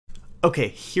Okay,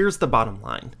 here's the bottom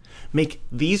line. Make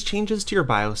these changes to your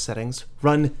BIOS settings,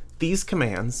 run these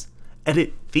commands,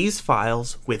 edit these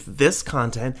files with this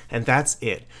content, and that's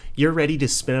it. You're ready to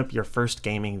spin up your first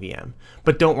gaming VM.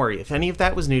 But don't worry, if any of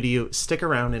that was new to you, stick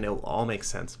around and it will all make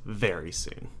sense very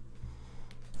soon.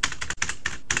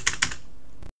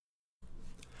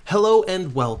 Hello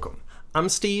and welcome. I'm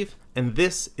Steve, and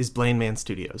this is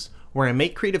BlandManStudios, where I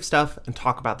make creative stuff and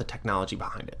talk about the technology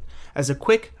behind it. As a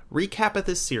quick recap of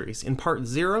this series, in part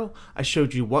 0, I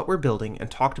showed you what we're building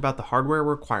and talked about the hardware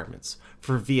requirements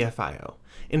for VFIO.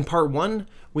 In part 1,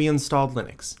 we installed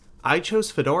Linux. I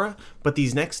chose Fedora, but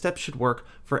these next steps should work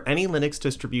for any Linux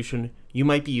distribution you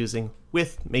might be using,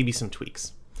 with maybe some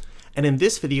tweaks. And in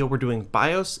this video, we're doing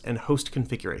BIOS and host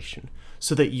configuration,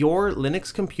 so that your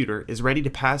Linux computer is ready to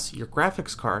pass your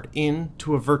graphics card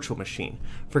into a virtual machine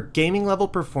for gaming level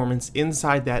performance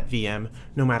inside that VM,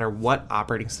 no matter what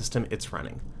operating system it's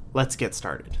running. Let's get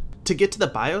started. To get to the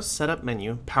BIOS setup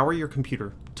menu, power your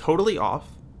computer totally off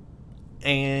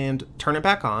and turn it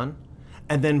back on,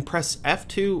 and then press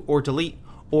F2 or delete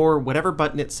or whatever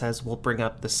button it says will bring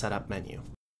up the setup menu.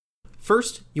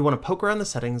 First, you want to poke around the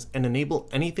settings and enable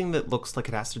anything that looks like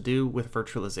it has to do with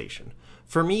virtualization.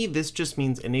 For me, this just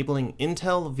means enabling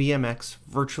Intel VMX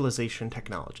virtualization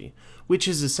technology, which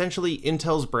is essentially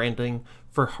Intel's branding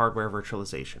for hardware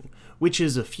virtualization, which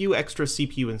is a few extra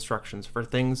CPU instructions for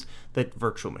things that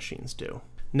virtual machines do.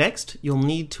 Next, you'll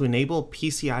need to enable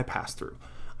PCI pass-through.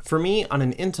 For me, on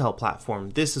an Intel platform,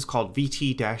 this is called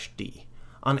VT-D.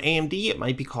 On AMD, it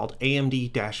might be called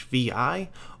AMD-VI,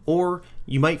 or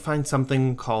you might find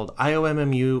something called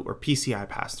IOMMU or PCI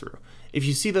pass-through. If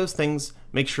you see those things,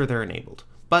 make sure they're enabled.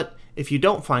 But if you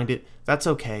don't find it, that's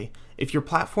okay. If your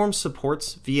platform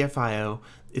supports VFIO,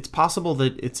 it's possible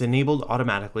that it's enabled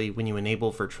automatically when you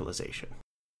enable virtualization.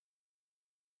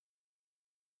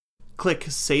 Click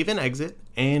Save and Exit,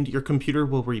 and your computer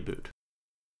will reboot.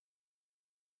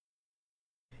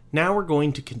 Now we're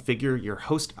going to configure your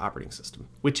host operating system,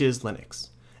 which is Linux.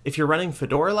 If you're running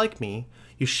Fedora like me,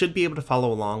 you should be able to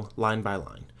follow along line by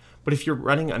line. But if you're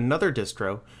running another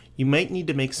distro, you might need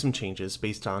to make some changes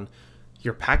based on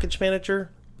your package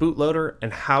manager, bootloader,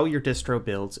 and how your distro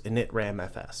builds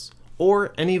initramfs.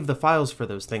 Or any of the files for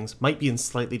those things might be in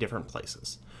slightly different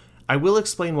places. I will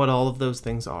explain what all of those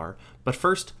things are, but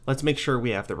first, let's make sure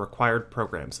we have the required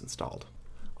programs installed.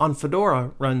 On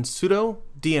Fedora, run sudo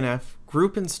dnf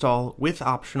group install with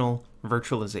optional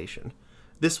virtualization.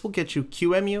 This will get you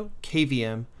QEMU,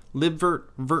 kvm, libvirt,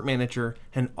 virt-manager,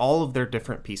 and all of their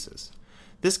different pieces.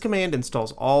 This command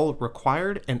installs all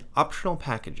required and optional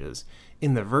packages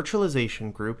in the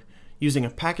virtualization group using a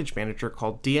package manager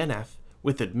called DNF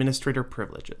with administrator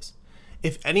privileges.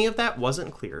 If any of that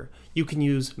wasn't clear, you can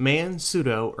use man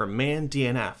sudo or man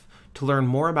dnf to learn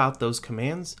more about those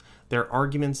commands, their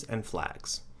arguments, and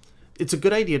flags. It's a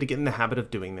good idea to get in the habit of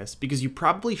doing this because you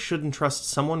probably shouldn't trust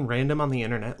someone random on the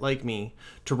internet like me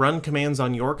to run commands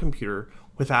on your computer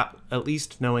without at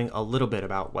least knowing a little bit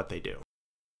about what they do.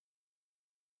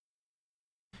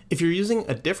 If you're using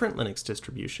a different Linux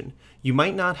distribution, you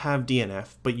might not have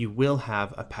DNF, but you will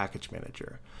have a package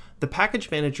manager. The package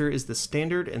manager is the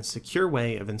standard and secure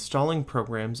way of installing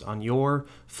programs on your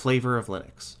flavor of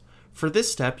Linux. For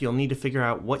this step, you'll need to figure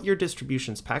out what your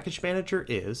distribution's package manager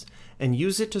is and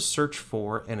use it to search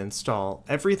for and install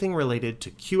everything related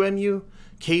to QEMU,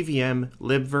 kvm,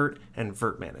 libvirt, and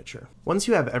virt-manager. Once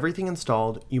you have everything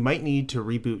installed, you might need to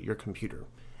reboot your computer.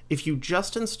 If you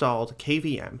just installed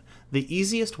kvm, the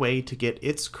easiest way to get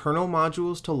its kernel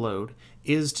modules to load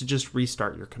is to just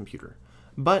restart your computer.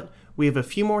 But we have a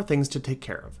few more things to take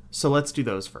care of, so let's do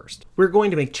those first. We're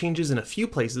going to make changes in a few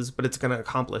places, but it's going to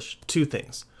accomplish two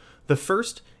things. The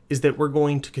first is that we're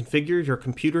going to configure your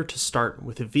computer to start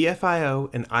with VFIO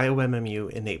and IOMMU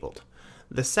enabled.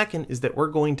 The second is that we're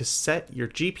going to set your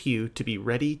GPU to be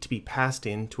ready to be passed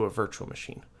into a virtual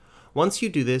machine. Once you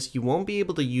do this, you won't be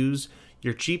able to use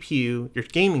your GPU, your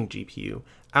gaming GPU,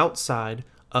 outside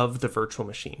of the virtual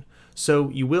machine. So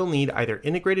you will need either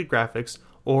integrated graphics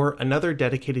or another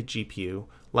dedicated GPU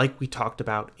like we talked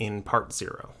about in part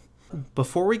 0.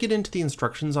 Before we get into the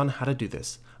instructions on how to do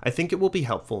this, I think it will be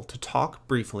helpful to talk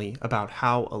briefly about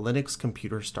how a Linux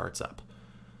computer starts up.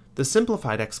 The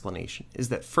simplified explanation is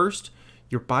that first,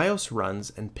 your BIOS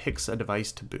runs and picks a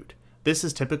device to boot. This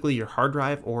is typically your hard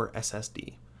drive or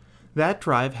SSD. That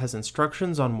drive has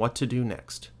instructions on what to do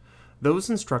next. Those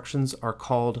instructions are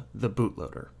called the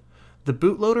bootloader. The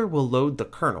bootloader will load the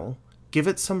kernel, give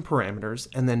it some parameters,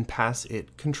 and then pass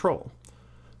it control.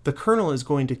 The kernel is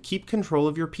going to keep control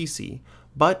of your PC,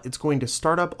 but it's going to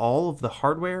start up all of the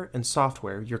hardware and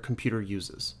software your computer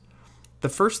uses. The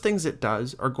first things it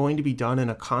does are going to be done in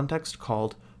a context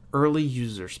called early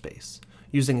user space,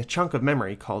 using a chunk of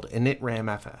memory called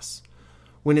initramfs.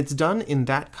 When it's done in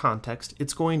that context,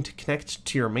 it's going to connect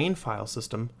to your main file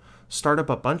system, start up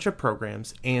a bunch of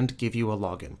programs, and give you a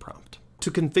login prompt.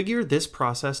 To configure this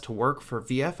process to work for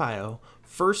VFIO,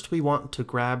 first we want to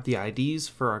grab the IDs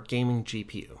for our gaming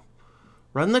GPU.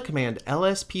 Run the command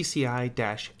lspci-nnk.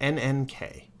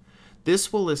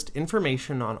 This will list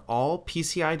information on all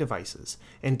PCI devices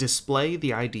and display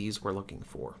the IDs we're looking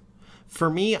for. For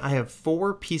me, I have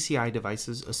 4 PCI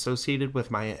devices associated with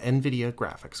my NVIDIA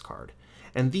graphics card,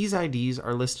 and these IDs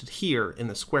are listed here in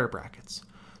the square brackets.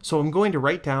 So I'm going to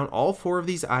write down all 4 of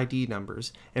these ID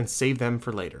numbers and save them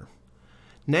for later.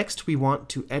 Next, we want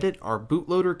to edit our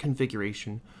bootloader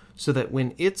configuration so that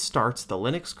when it starts the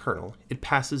Linux kernel, it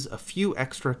passes a few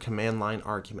extra command line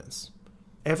arguments.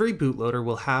 Every bootloader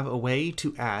will have a way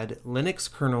to add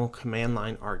Linux kernel command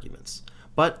line arguments,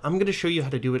 but I'm going to show you how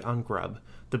to do it on Grub,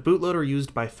 the bootloader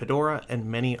used by Fedora and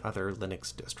many other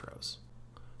Linux distros.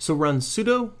 So run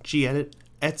sudo gedit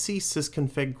etc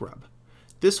sysconfig grub.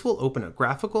 This will open a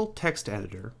graphical text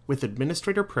editor with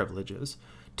administrator privileges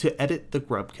to edit the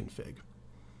grub config.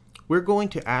 We're going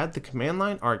to add the command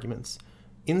line arguments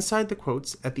inside the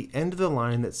quotes at the end of the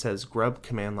line that says grub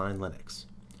command line Linux.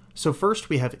 So first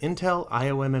we have Intel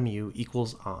IOMMU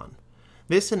equals on.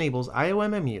 This enables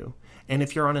IOMMU, and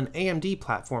if you're on an AMD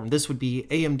platform, this would be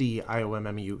AMD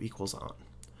IOMMU equals on.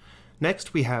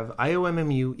 Next we have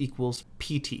IOMMU equals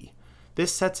PT.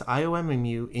 This sets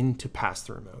IOMMU into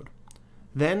pass-through mode.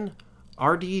 Then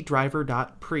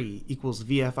rddriver.pre equals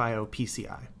VFIO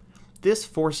PCI. This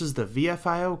forces the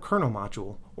VFIO kernel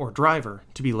module, or driver,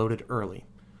 to be loaded early.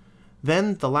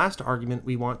 Then the last argument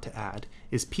we want to add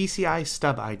is PCI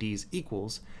stub IDs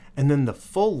equals, and then the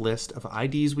full list of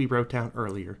IDs we wrote down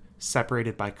earlier,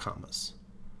 separated by commas.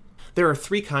 There are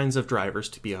 3 kinds of drivers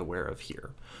to be aware of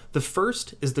here. The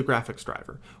first is the graphics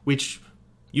driver, which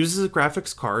uses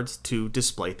graphics cards to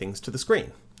display things to the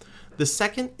screen. The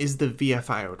second is the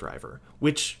VFIO driver,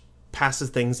 which passes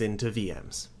things into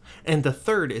VMs. And the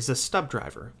third is a stub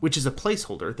driver, which is a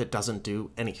placeholder that doesn't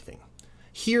do anything.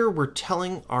 Here we're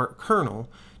telling our kernel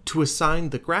to assign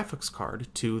the graphics card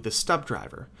to the stub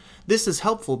driver. This is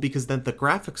helpful because then the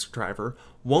graphics driver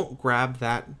won't grab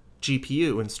that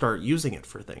GPU and start using it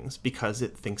for things because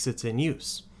it thinks it's in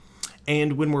use.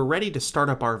 And when we're ready to start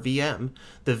up our VM,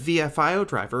 the VFIO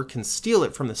driver can steal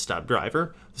it from the stub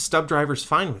driver driver's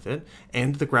fine with it,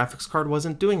 and the graphics card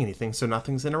wasn't doing anything, so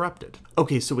nothing's interrupted.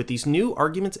 Okay, so with these new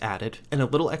arguments added, and a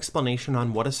little explanation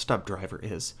on what a stub driver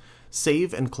is,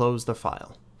 save and close the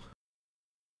file.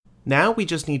 Now we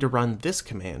just need to run this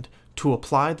command to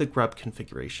apply the grub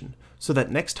configuration, so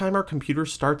that next time our computer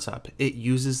starts up, it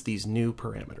uses these new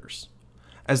parameters.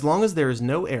 As long as there is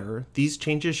no error, these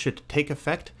changes should take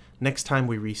effect next time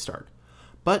we restart.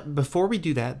 But before we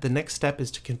do that, the next step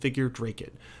is to configure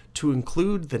dracut to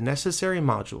include the necessary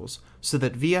modules so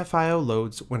that VFIO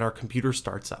loads when our computer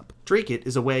starts up. Dracut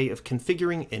is a way of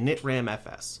configuring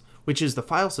initramfs, which is the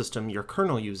file system your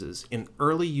kernel uses in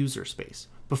early user space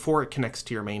before it connects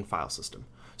to your main file system.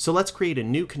 So let's create a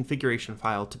new configuration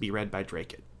file to be read by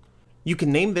dracut. You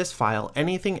can name this file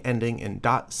anything ending in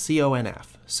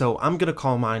 .conf, so I'm going to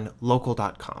call mine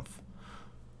local.conf.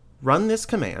 Run this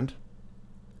command,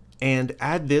 and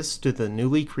add this to the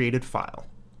newly created file.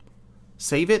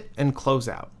 Save it and close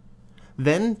out.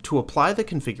 Then, to apply the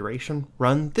configuration,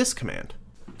 run this command.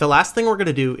 The last thing we're going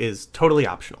to do is totally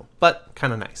optional, but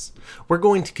kind of nice. We're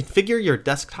going to configure your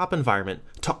desktop environment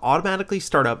to automatically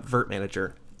start up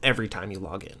virt-manager every time you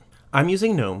log in. I'm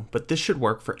using GNOME, but this should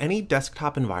work for any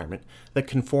desktop environment that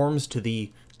conforms to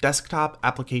the Desktop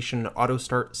Application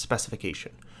Autostart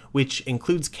specification, which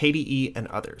includes KDE and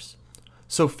others.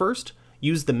 So first,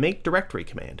 use the make directory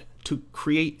command to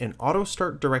create an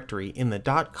autostart directory in the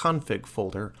 .config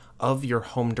folder of your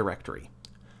home directory.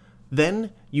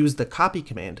 Then use the copy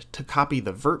command to copy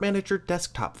the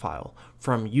virt-manager.desktop file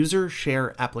from user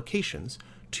share applications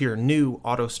to your new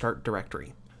autostart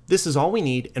directory. This is all we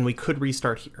need, and we could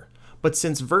restart here. But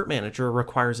since virt-manager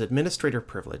requires administrator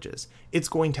privileges, it's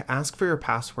going to ask for your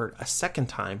password a second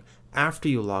time after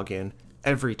you log in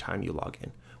every time you log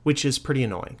in, which is pretty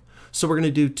annoying. So we're going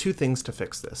to do 2 things to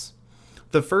fix this.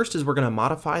 The first is we're going to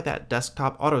modify that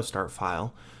desktop autostart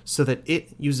file so that it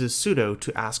uses sudo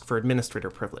to ask for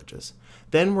administrator privileges.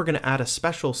 Then we're going to add a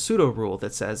special sudo rule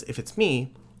that says if it's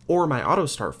me or my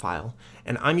autostart file,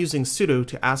 and I'm using sudo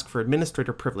to ask for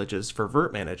administrator privileges for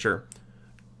virt-manager,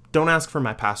 don't ask for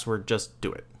my password, just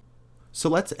do it. So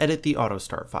let's edit the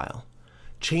autostart file.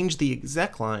 Change the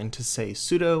exec line to say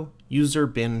sudo user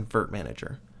bin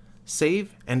virt-manager.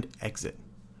 Save and exit.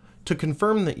 To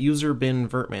confirm that user bin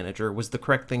virt-manager was the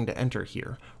correct thing to enter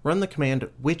here, run the command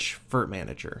which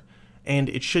virt-manager, and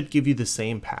it should give you the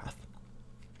same path.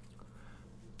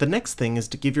 The next thing is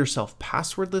to give yourself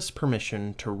passwordless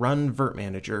permission to run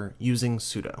virt-manager using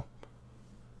sudo.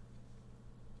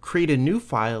 Create a new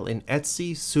file in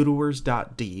etc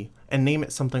sudoers.d and name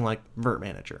it something like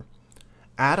virt-manager.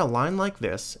 Add a line like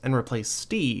this and replace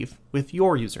Steve with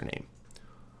your username.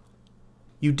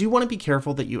 You do want to be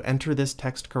careful that you enter this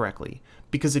text correctly,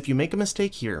 because if you make a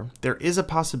mistake here, there is a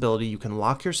possibility you can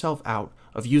lock yourself out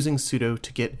of using sudo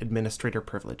to get administrator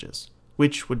privileges,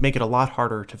 which would make it a lot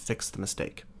harder to fix the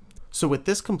mistake. So with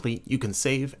this complete, you can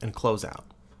save and close out.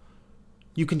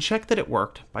 You can check that it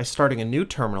worked by starting a new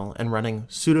terminal and running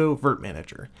sudo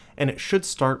virt-manager, and it should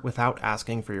start without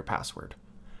asking for your password.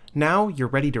 Now you're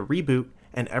ready to reboot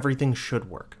and everything should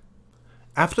work.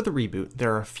 After the reboot,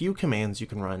 there are a few commands you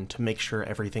can run to make sure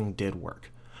everything did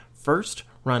work. First,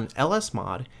 run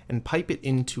lsmod and pipe it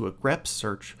into a grep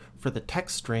search for the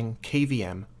text string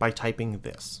kvm by typing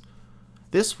this.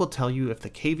 This will tell you if the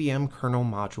kvm kernel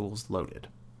module is loaded.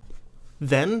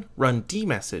 Then run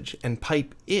dmesg and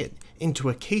pipe it into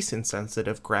a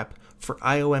case-insensitive grep for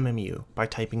IOMMU by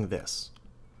typing this.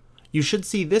 You should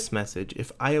see this message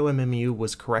if IOMMU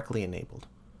was correctly enabled.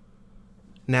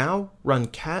 Now run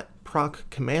cat proc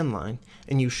command line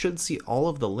and you should see all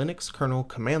of the Linux kernel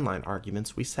command line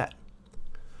arguments we set.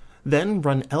 Then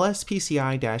run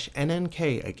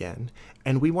lspci-nnk again,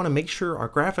 and we want to make sure our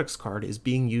graphics card is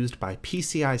being used by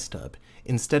PCI stub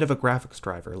instead of a graphics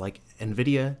driver like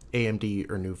NVIDIA, AMD,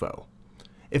 or Nouveau.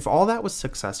 If all that was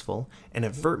successful, and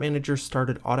if virt-manager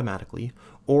started automatically,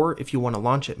 or if you want to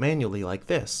launch it manually like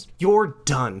this, you're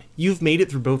done! You've made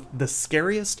it through both the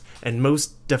scariest and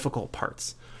most difficult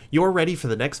parts. You're ready for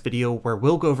the next video where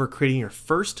we'll go over creating your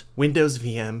first Windows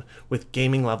VM with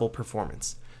gaming level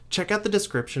performance. Check out the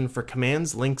description for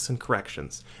commands, links, and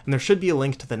corrections, and there should be a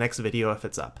link to the next video if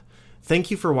it's up.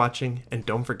 Thank you for watching, and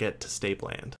don't forget to stay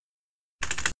bland.